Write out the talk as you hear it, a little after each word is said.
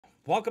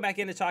Welcome back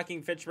into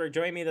Talking Fitchburg.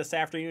 Joining me this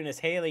afternoon is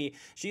Haley.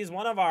 She's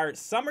one of our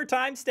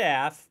summertime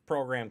staff,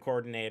 program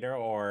coordinator,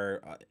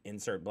 or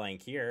insert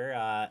blank here,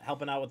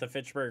 helping out with the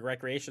Fitchburg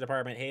Recreation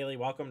Department. Haley,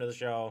 welcome to the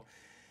show.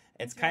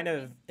 It's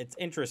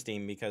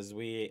interesting because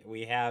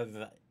we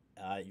have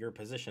your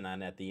position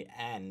on at the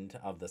end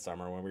of the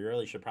summer when we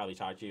really should probably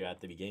talk to you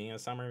at the beginning of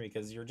summer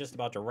because you're just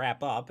about to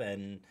wrap up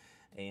and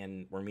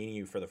we're meeting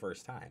you for the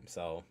first time.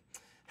 So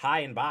hi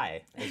and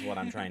bye is what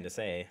I'm trying to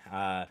say.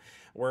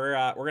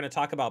 We're going to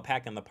talk about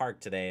packing the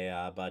park today,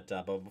 but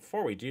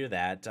before we do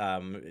that,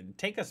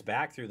 take us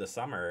back through the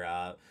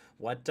summer.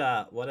 What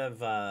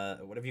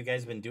have you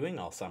guys been doing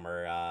all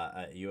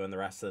summer? You and the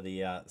rest of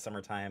the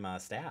summertime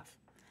staff.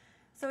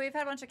 So we've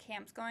had a bunch of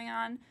camps going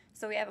on.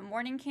 So we have a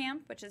morning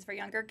camp, which is for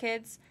younger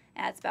kids,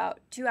 and it's about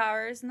 2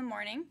 hours in the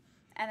morning.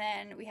 And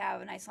then we have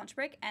a nice lunch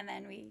break, and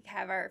then we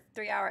have our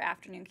 3-hour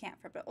afternoon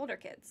camp for the older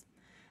kids.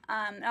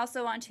 And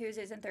also on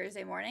Tuesdays and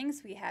Thursday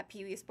mornings, we have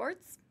Pee Wee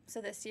sports. So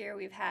this year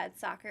we've had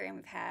soccer and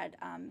we've had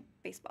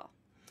baseball.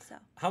 So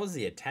how was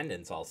the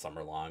attendance all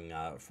summer long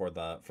for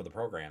the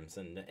programs?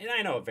 And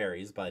I know it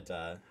varies, but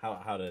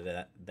how did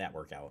that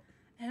work out?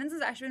 Attendance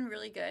has actually been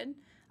really good.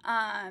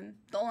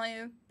 The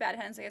only bad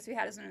attendance I guess we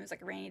had is when it was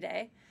like a rainy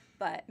day,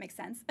 but makes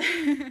sense.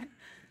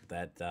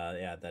 That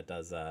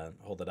does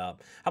hold it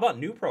up. How about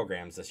new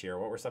programs this year?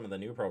 What were some of the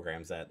new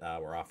programs that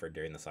were offered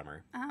during the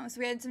summer? So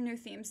we had some new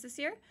themes this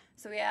year.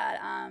 So we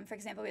had, for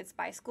example, we had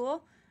Spy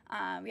School.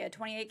 We had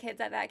 28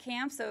 kids at that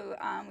camp. So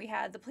we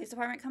had the police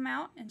department come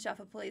out and show off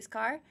a police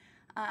car.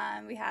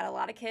 We had a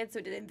lot of kids, so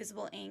we did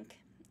invisible ink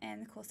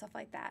and cool stuff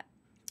like that.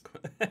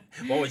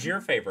 What was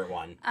your favorite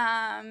one?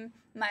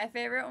 My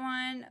favorite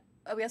one,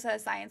 we also had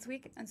Science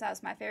Week, and so that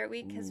was my favorite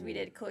week because we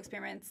did cool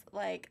experiments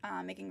like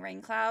making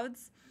rain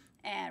clouds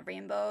and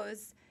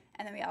rainbows,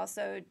 and then we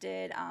also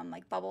did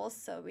like bubbles.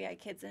 So we had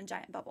kids in a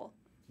giant bubble.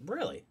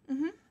 Really?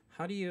 Mm-hmm.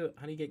 How do you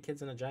get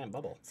kids in a giant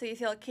bubble? So you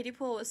fill a kiddie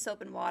pool with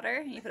soap and water,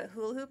 and you put a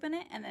hula hoop in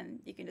it, and then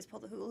you can just pull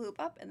the hula hoop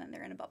up, and then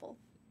they're in a bubble.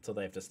 So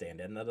they have to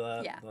stand in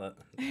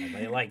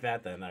they like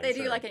that then. They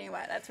do like it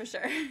wet, that's for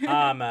sure.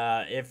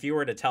 If you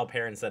were to tell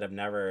parents that have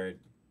never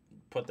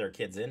put their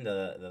kids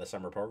into the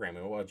summer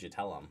programming, what would you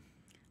tell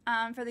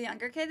them? For the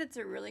younger kids, it's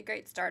a really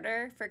great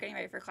starter for getting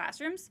ready for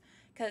classrooms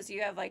because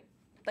you have like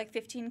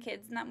 15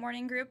 kids in that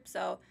morning group,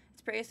 so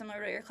it's pretty similar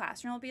to what your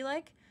classroom will be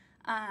like.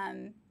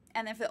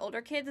 And then for the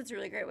older kids, it's a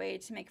really great way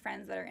to make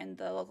friends that are in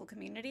the local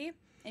community,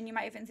 and you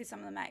might even see some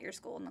of them at your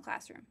school in the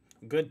classroom.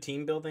 Good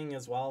team building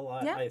as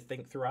well, yeah. I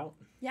think, throughout.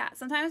 Yeah,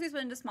 sometimes we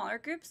split into smaller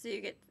groups, so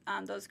you get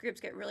those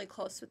groups get really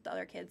close with the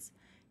other kids,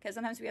 because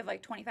sometimes we have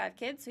like 25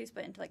 kids, so you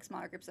split into like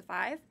smaller groups of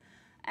 5.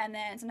 And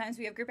then sometimes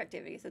we have group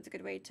activities, so it's a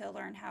good way to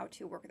learn how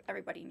to work with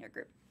everybody in your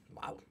group.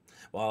 Wow.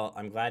 Well,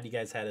 I'm glad you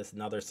guys had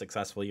another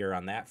successful year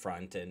on that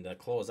front. And to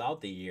close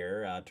out the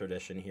year,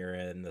 tradition here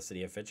in the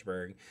city of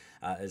Fitchburg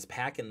is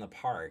Pack in the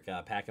Park.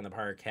 Pack in the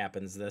Park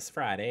happens this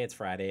Friday. It's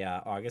Friday,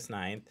 August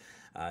 9th,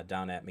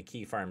 down at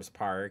McKee Farms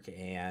Park.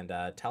 And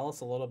tell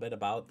us a little bit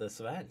about this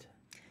event.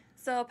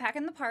 So Pack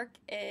in the Park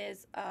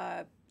is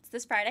it's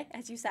this Friday,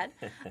 as you said,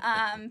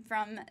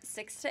 from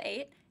 6 to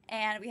 8.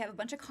 And we have a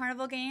bunch of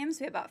carnival games.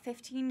 We have about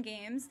 15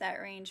 games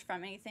that range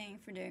from anything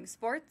from doing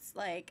sports,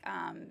 like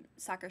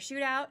soccer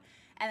shootout.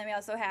 And then we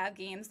also have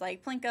games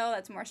like Plinko,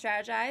 that's more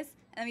strategized.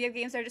 And then we have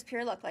games that are just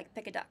pure luck, like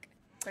Pick a Duck,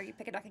 where you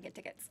pick a duck and get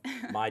tickets.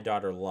 My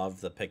daughter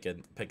loved the pick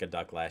a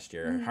duck last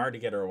year. Mm-hmm. Hard to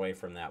get her away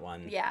from that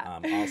one. Yeah.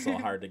 Also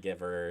hard to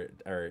give her,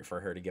 or for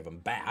her to give them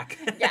back.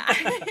 Yeah.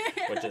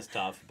 Which is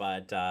tough.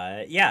 But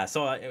yeah,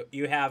 so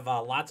you have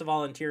lots of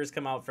volunteers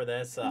come out for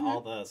this.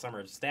 All the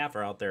summer staff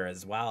are out there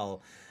as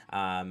well.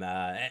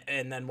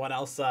 And then what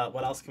else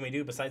can we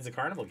do besides the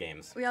carnival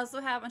games? We also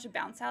have a bunch of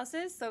bounce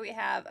houses. So we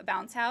have a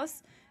bounce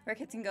house where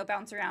kids can go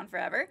bounce around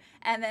forever.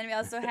 And then we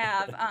also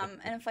have an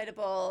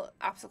inflatable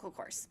obstacle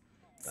course.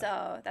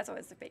 So that's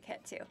always a big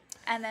hit too.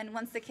 And then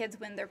once the kids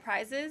win their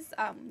prizes,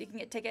 you can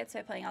get tickets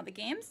by playing all the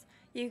games.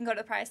 You can go to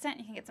the prize tent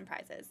and you can get some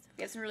prizes.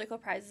 We have some really cool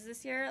prizes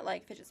this year,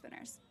 like fidget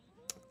spinners.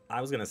 I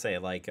was going to say,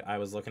 like, I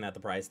was looking at the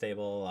prize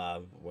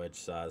table, which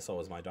so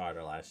was my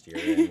daughter last year,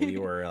 and we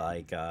were,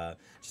 like,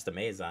 just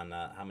amazed on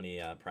how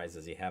many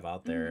prizes you have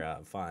out there.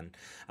 Fun.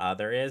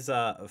 There is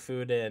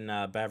food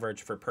and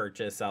beverage for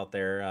purchase out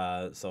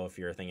there, so if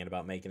you're thinking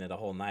about making it a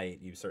whole night,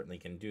 you certainly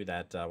can do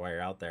that while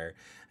you're out there.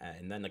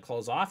 And then to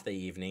close off the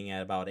evening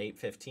at about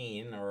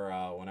 8:15,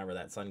 or whenever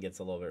that sun gets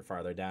a little bit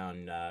farther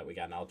down, we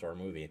got an outdoor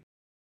movie.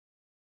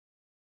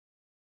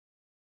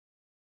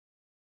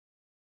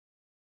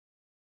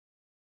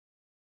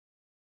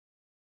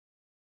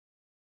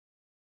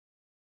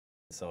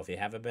 So if you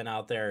haven't been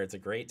out there, it's a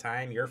great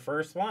time. Your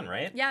first one,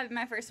 right? Yeah,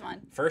 my first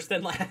one. First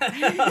and last.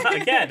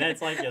 Again,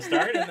 it's like you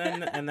start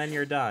and then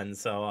you're done.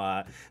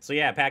 So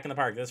yeah, Pack in the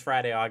Park this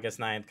Friday, August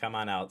 9th. Come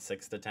on out,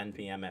 6 to 10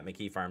 p.m. at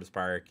McKee Farms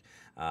Park.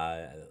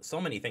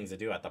 so many things to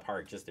do at the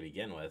park just to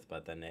begin with,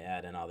 but then they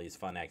add in all these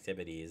fun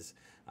activities.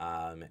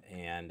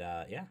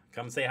 Yeah,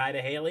 come say hi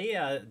to Haley.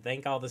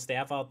 Thank all the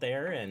staff out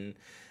there, and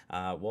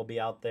we'll be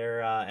out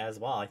there as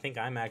well. I think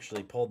I'm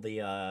actually pulled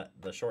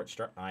the short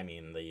straw. I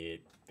mean the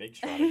big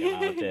straw to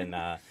come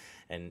out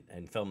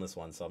and film this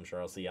one. So I'm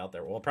sure I'll see you out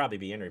there. We'll probably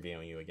be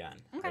interviewing you again.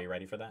 Okay. Are you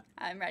ready for that?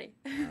 I'm ready.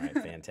 All right,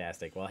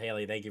 fantastic. Well,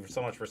 Haley, thank you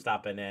so much for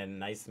stopping in.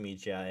 Nice to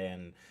meet you,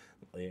 and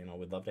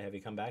we'd love to have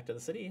you come back to the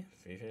city.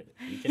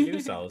 You can do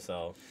so.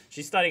 So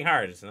she's studying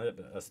hard. She's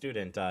a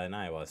student in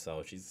Iowa,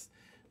 so she's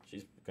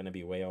going to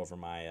be way over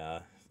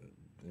my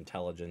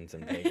intelligence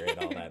and pay grade,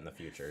 all that in the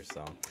future.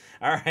 So,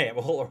 all right,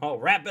 we'll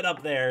wrap it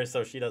up there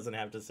so she doesn't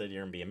have to sit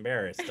here and be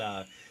embarrassed.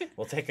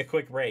 We'll take a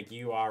quick break.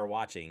 You are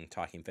watching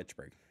Talking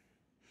Fitchburg.